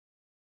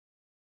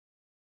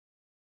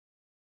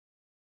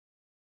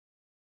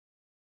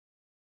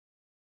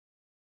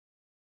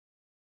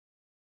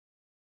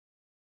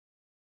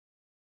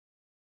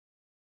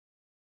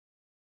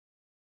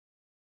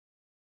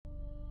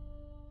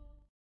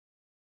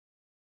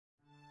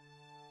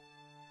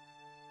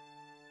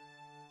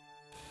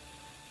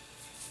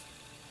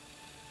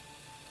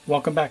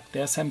Welcome back to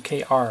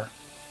SMKR.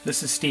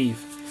 This is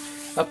Steve.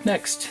 Up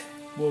next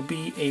will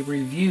be a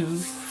review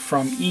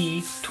from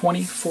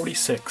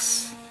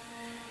E2046.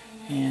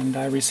 And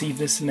I received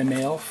this in the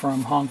mail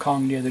from Hong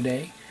Kong the other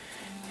day.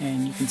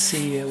 And you can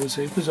see it was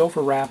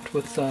overwrapped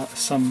with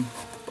some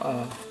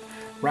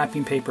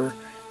wrapping paper.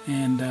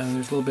 And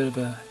there's a little bit of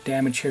a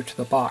damage here to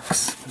the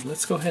box. But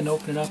let's go ahead and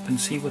open it up and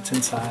see what's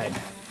inside.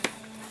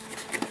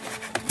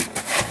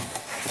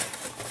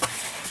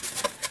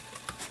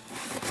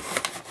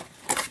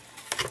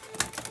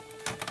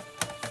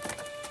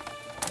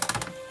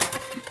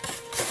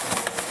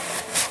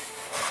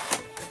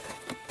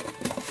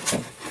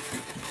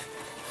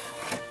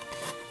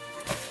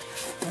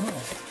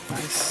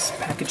 Nice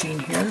packaging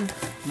here,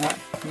 not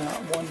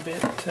one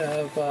bit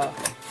of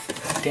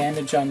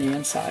damage on the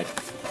inside,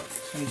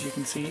 as you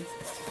can see.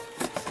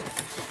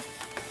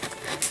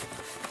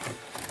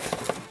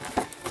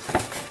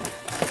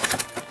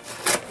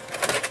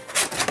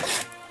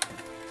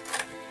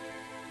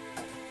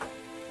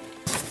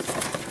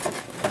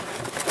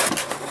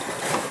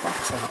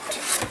 Box out.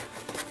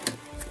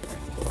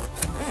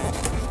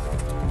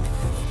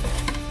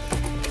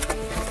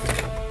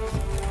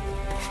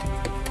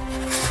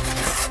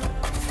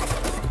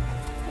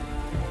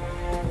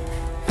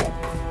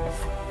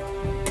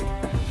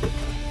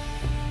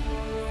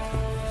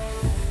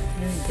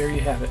 There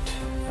you have it.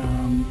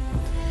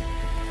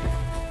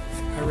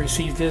 I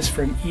received this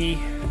from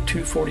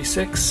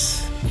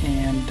E246,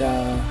 and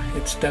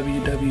it's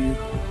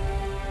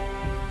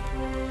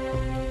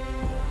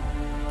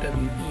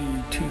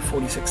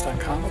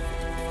www.e246.com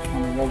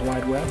on the World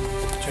Wide Web.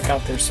 Check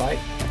out their site.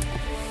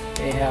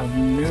 They have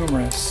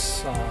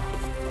numerous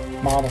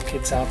model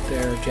kits out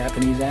there,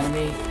 Japanese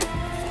anime,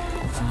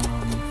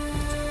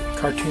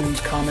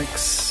 cartoons,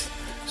 comics,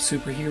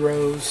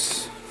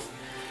 superheroes,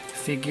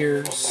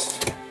 figures,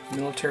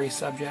 military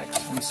subjects,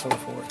 and so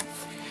forth.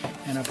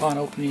 And upon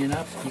opening it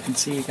up, you can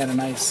see you got a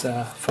nice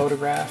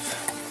photograph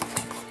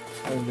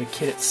of the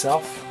kit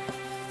itself.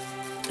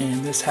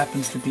 And this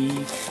happens to be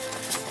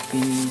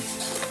the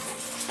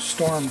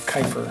Sturm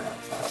Kafer.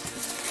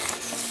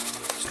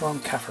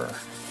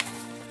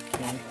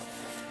 Okay.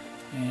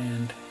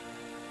 And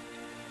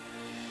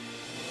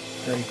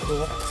very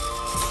cool.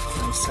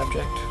 Nice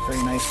subject.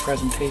 Very nice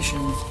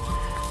presentation.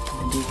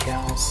 The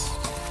decals.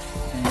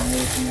 And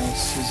everything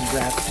else is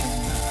wrapped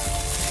in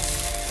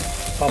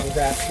bubble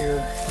wrap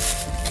here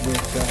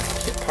with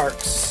kit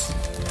parts,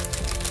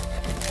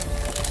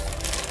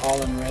 all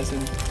in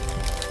resin.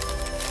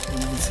 And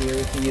you can see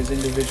everything is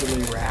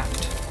individually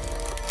wrapped,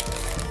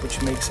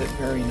 which makes it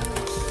very nice.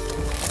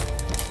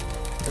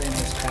 Very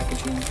nice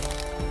packaging,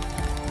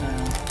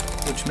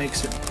 which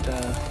makes it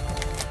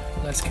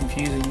less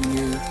confusing when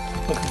you're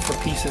looking for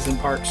pieces and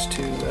parts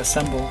to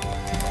assemble,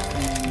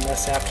 and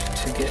less apt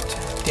to get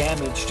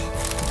damaged.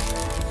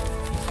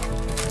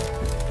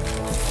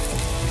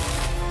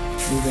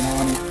 Moving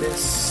on with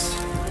this,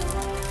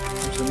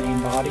 there's the main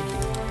body,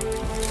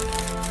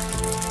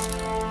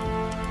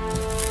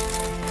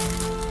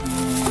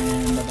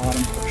 and the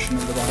bottom portion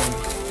of the body.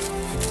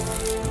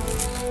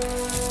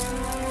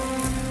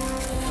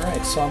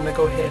 Alright, so I'm going to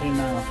go ahead and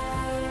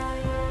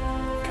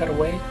cut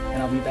away,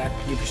 and I'll be back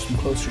to give you some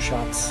closer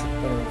shots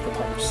of the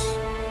parts.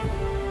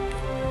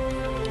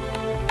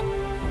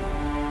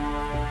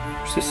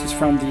 So this is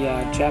from the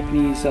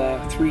Japanese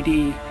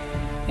 3D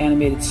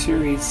animated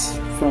series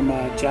from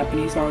a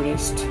Japanese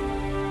artist,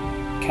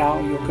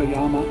 Kal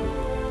Yokoyama,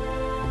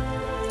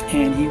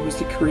 and he was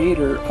the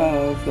creator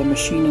of the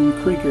Machine and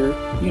Krieger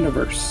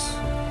universe.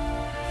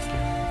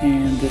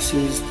 And this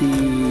is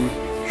the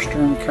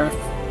Sturm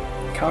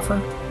Kafer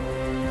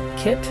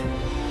kit,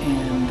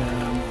 and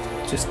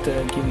just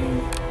to give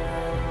you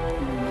a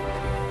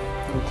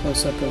little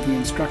close-up of the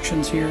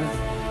instructions here.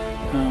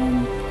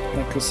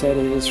 Like I said,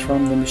 it is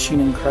from the Machine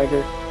and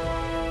Krieger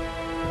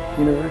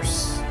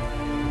universe.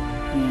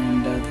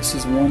 And this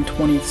is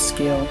 1/20th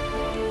scale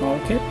model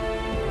kit,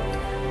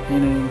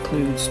 and it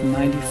includes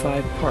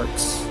 95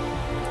 parts,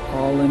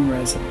 all in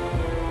resin.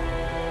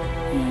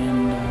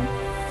 And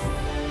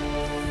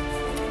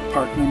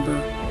part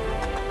number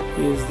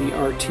is the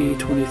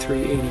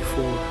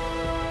RT2384.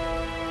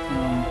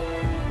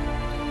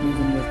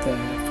 Moving with the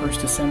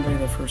first assembly,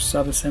 the first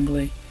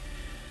sub-assembly,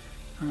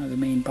 the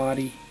main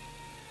body,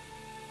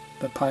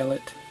 the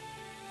pilot,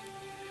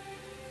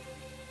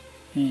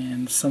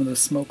 and some of the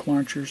smoke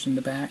launchers in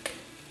the back,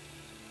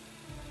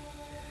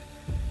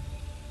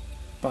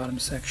 bottom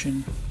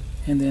section,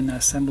 and then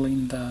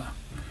assembling the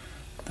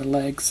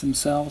legs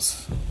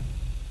themselves.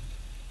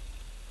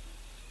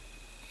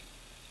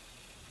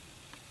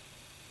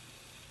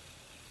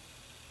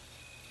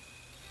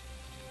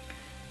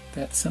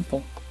 That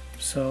simple.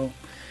 So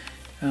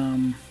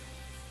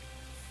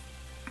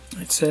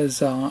it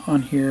says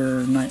on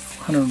here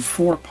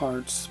 104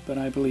 parts, but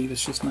I believe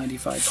it's just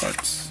 95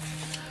 parts.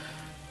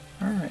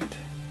 Alright,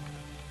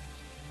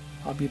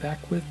 I'll be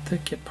back with the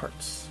kit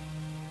parts.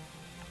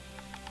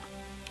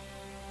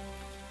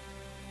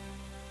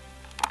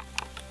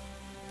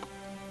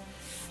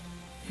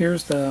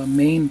 Here's the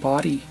main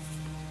body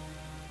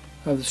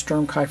of the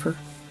Sturm Kafer,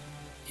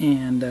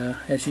 and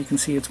as you can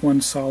see, it's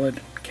one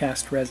solid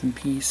cast resin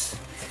piece.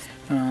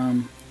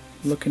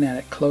 Looking at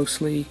it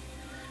closely,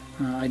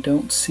 I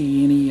don't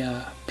see any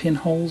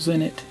pinholes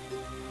in it,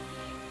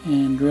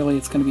 and really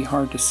it's going to be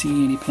hard to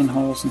see any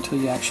pinholes until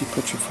you actually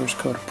put your first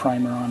coat of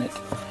primer on it.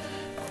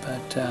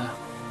 But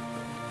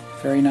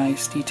very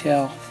nice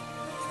detail,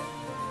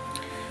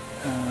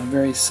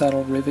 very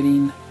subtle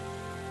riveting.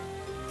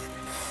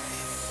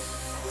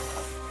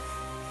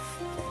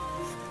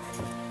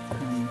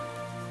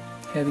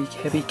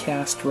 Heavy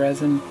cast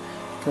resin,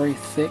 very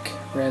thick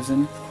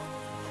resin.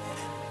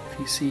 If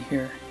you see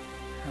here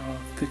how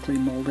thickly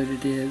molded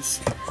it is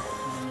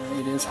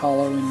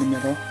hollow in the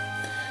middle,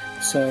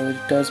 so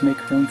it does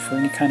make room for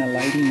any kind of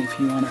lighting. If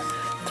you want to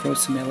throw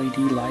some LED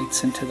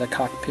lights into the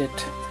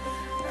cockpit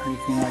or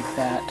anything like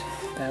that,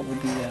 that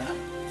would be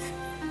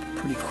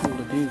pretty cool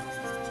to do.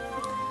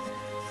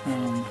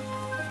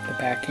 The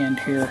back end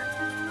here,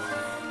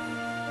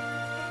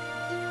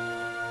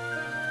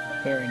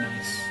 very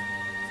nice,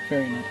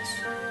 very nice.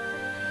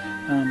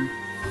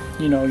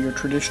 You know, your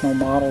traditional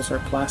models are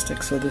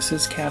plastic, so this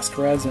is cast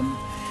resin,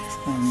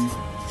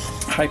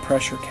 high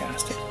pressure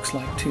cast it looks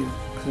like too,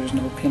 because there's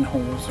no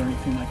pinholes or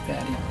anything like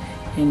that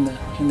in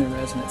the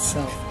resin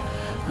itself.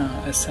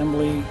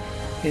 Assembly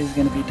is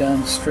going to be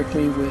done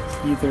strictly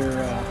with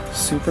either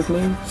super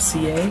glue,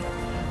 CA,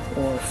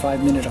 or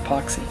 5-minute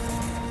epoxy.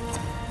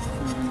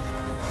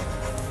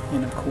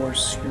 And of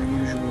course your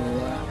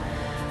usual,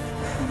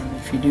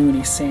 if you do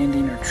any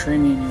sanding or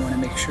trimming, you want to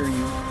make sure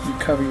you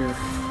cover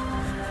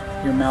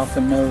your mouth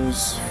and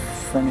nose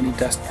from any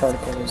dust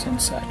particles and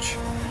such.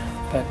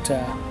 But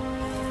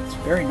it's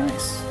very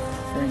nice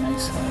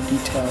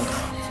detailed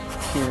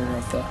here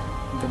of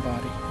the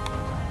body.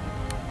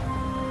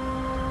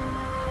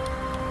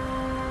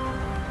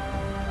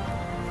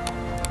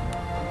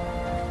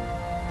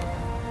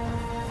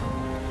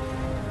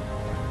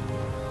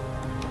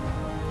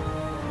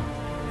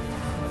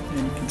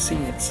 And you can see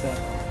it's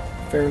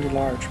fairly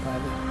large by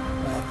the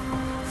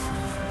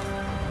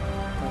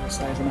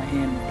size of my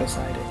hand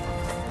beside it.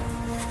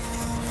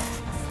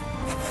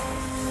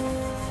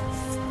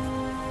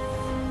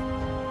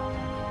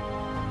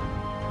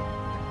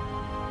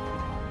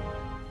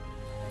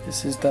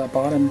 This is the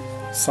bottom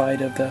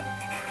side of the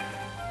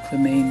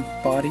main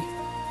body,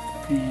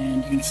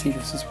 and you can see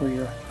this is where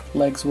your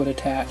legs would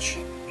attach.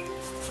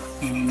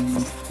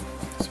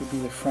 This would be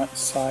the front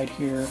side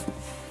here,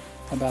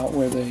 about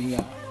where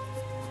the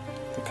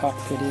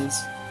cockpit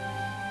is.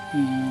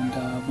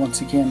 And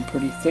once again,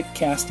 pretty thick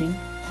casting,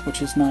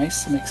 which is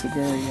nice. It makes it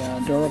very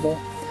durable.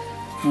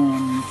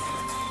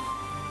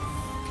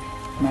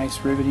 Nice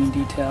riveting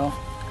detail,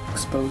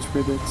 exposed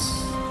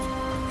rivets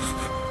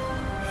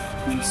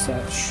and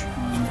such.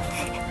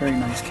 Very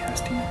nice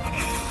casting.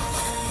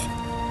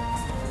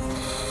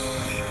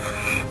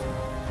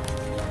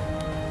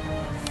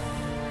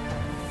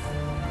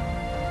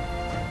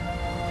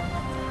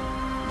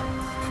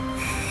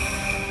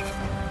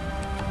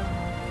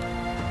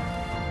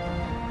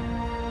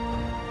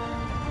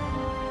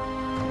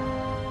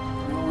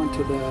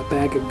 To the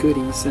bag of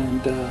goodies,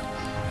 and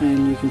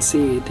you can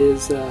see it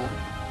is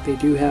they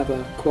do have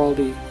a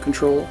quality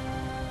control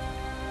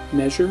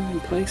measure in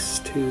place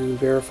to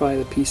verify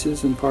the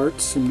pieces and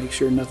parts and make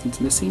sure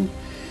nothing's missing.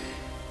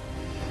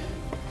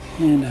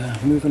 And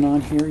moving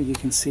on here, you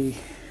can see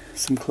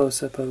some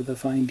close-up of the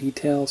fine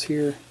details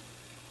here.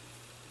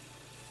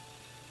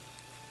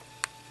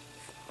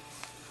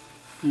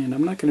 And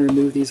I'm not going to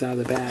remove these out of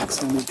the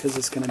bags, only because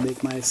it's going to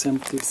make my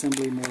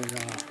assembly more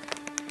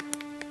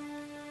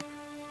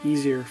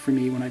easier for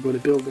me when I go to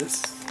build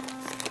this.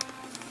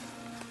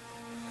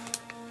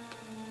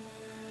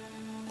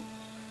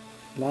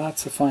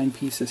 Lots of fine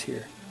pieces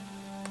here.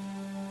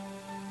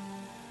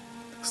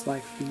 Looks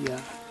like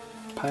the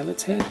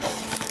pilot's head.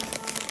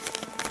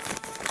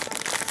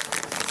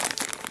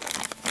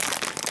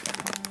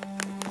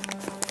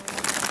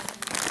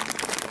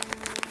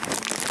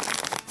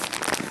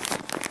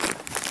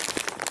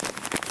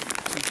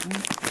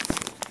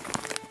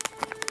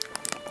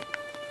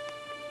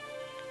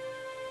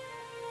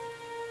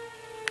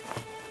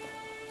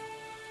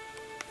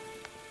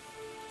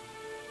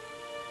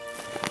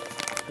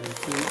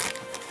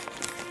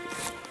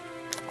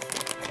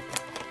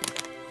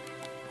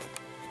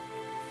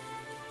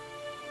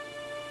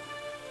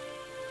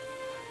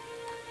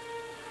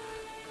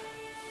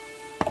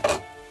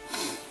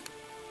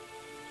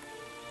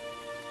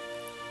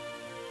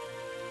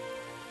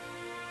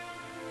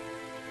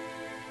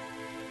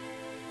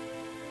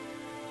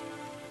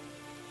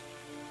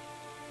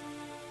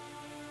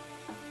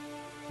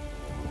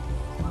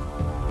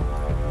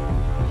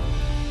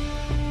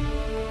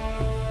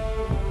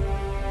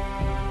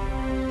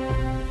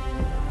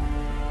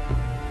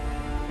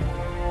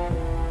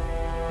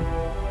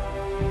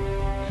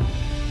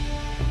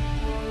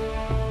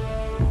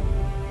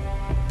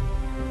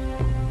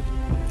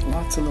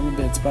 Lots of little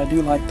bits, but I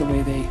do like the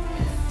way they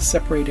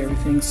separate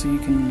everything so you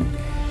can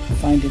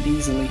find it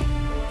easily.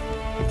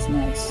 It's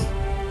nice.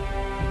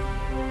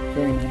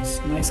 Very nice.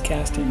 Nice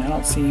casting. I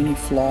don't see any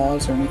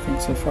flaws or anything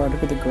so far.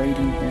 Look at the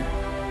grading here.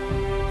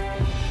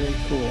 Very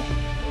cool.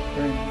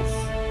 Very nice.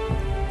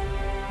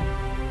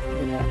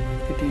 Look at that.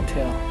 Good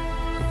detail.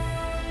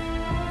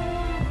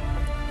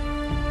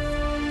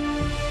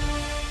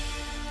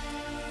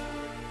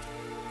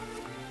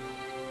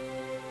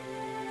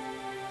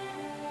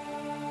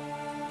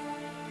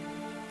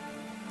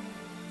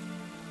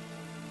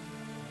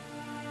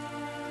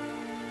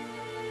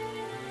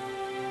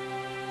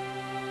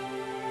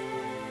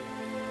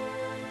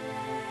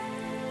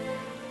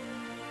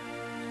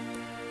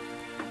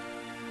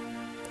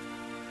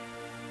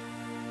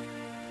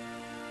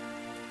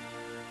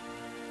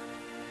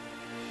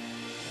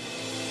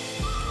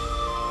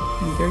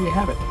 And there you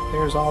have it.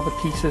 There's all the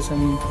pieces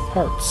and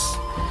parts.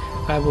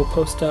 I will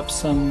post up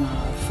some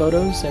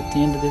photos at the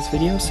end of this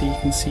video so you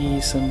can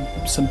see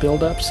some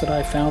build-ups that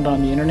I found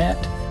on the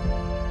internet.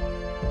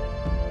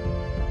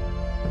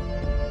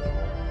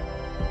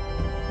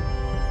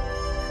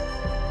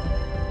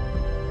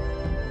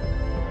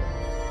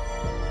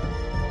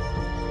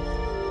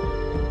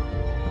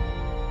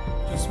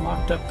 Just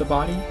mocked up the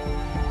body,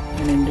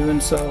 and in doing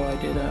so I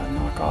did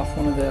knock off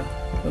one of the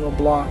little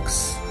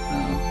blocks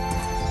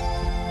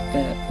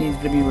that needs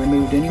to be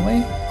removed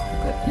anyway,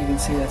 but you can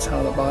see that's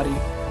how the body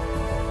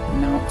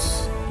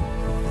mounts.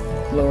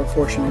 The lower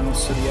portion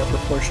mounts to the upper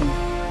portion,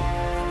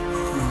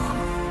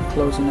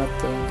 closing up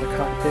the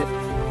cockpit,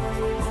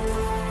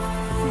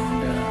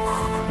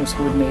 and this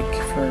would make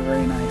for a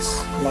very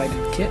nice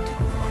lighted kit,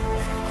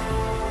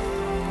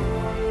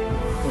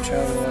 which I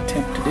will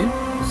attempt to do,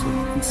 so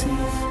you can see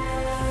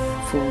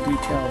full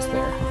details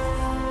there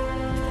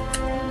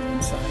on the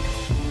inside.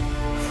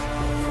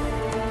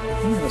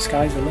 The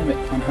sky's the limit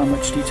on how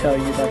much detail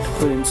you'd like to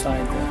put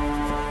inside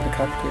the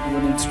cockpit,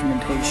 what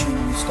instrumentation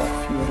and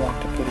stuff you would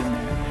like to put in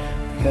there,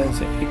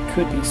 because it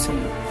could be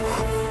seen.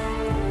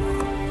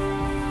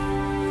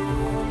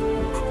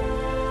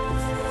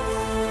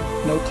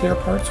 No clear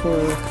parts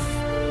were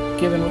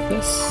given with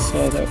this,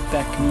 so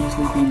that can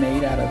easily be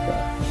made out of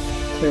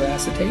clear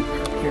acetate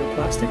or clear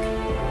plastic.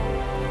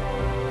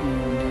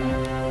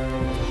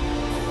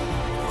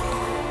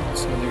 And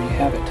so there you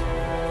have it.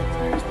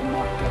 There's the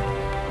mocked up.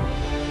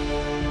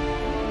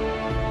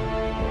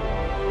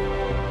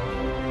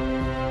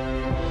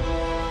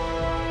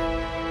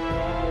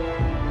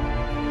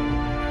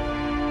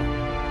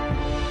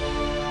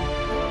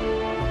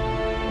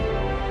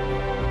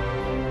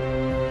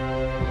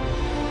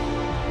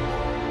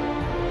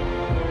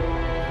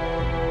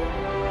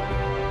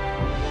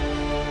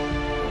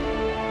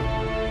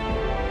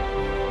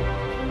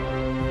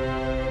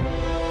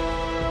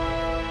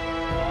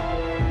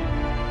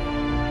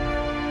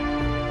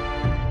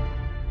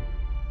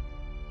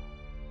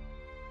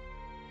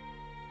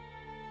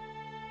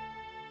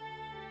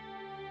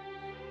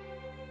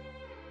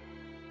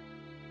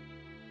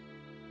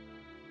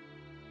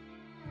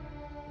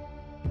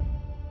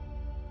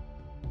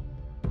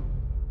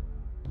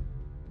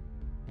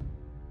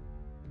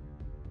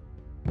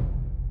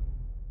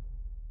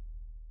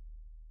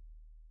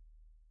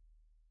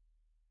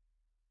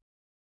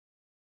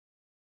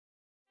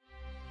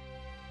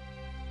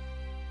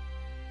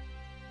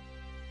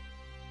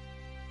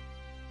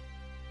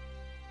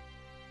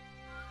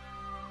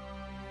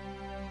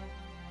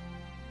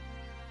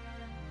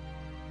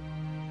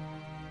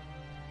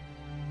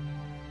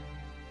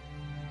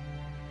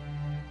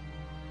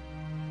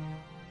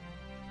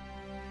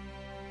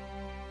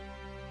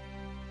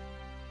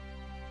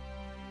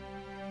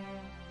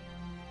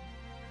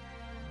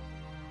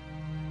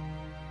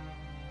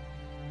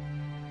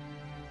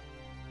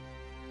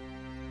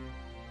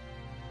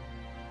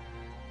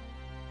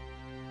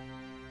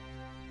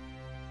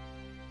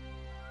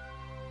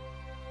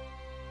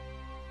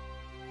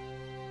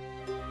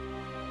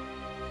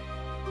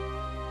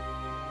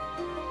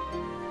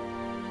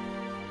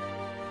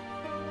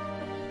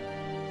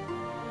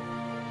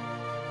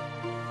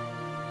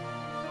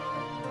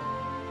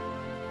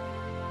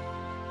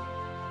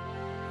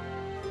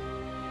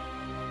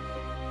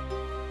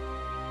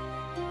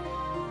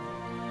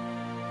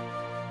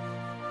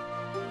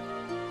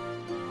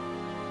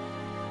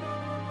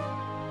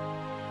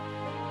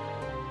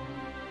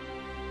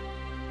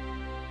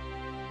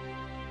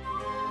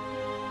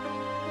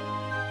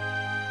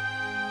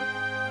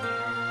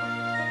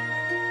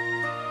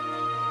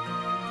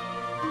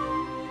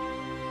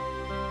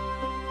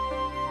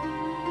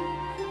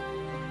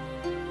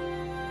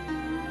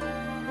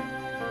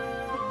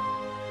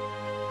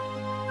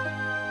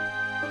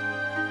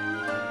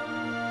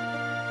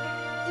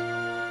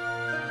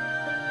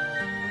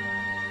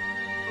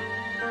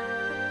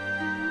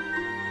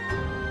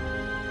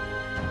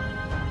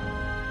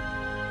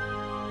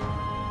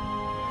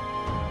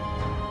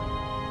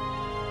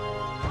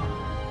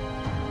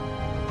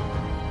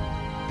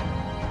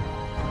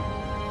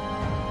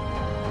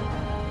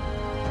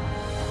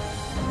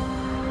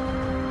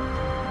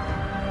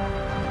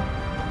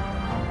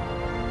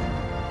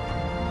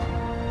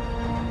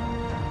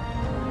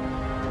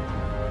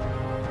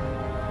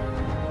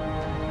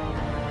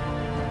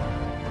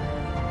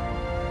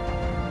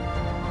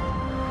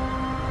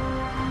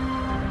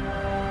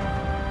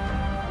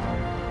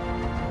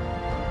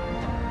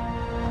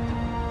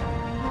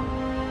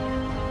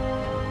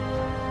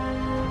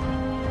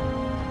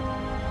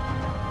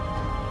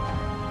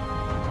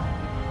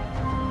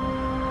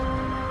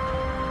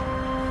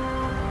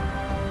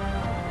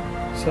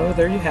 So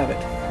there you have it.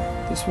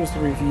 This was the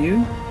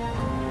review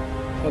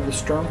of the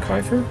Sturm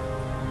Kafer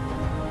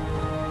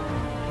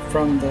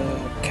from the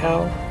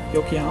Cal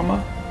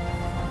Yokoyama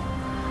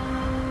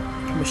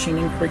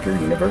Machining Krieger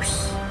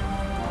Universe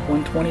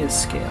 1/20th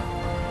scale.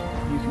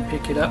 You can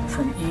pick it up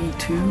from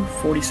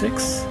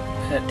E246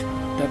 at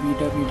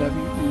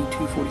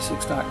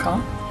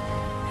www.e246.com.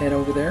 Head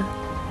over there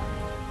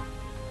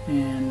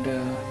and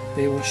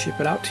they will ship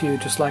it out to you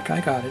just like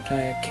I got it.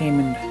 It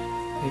came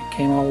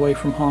all the way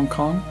from Hong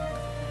Kong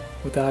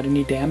without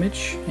any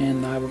damage,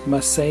 and I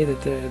must say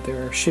that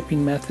their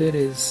shipping method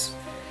is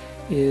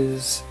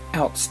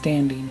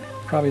outstanding.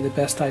 Probably the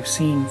best I've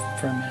seen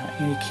from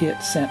any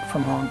kit sent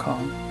from Hong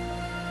Kong.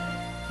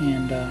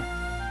 And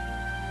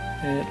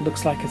it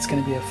looks like it's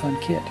going to be a fun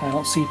kit. I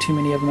don't see too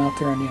many of them out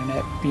there on the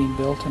internet being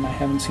built, and I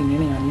haven't seen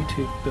any on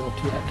YouTube built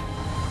yet.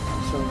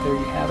 So there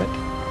you have it.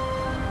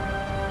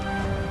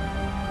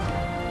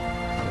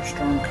 The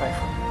Sturm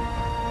Kafer.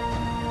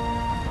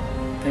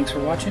 Thanks for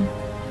watching,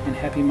 and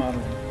happy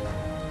modeling.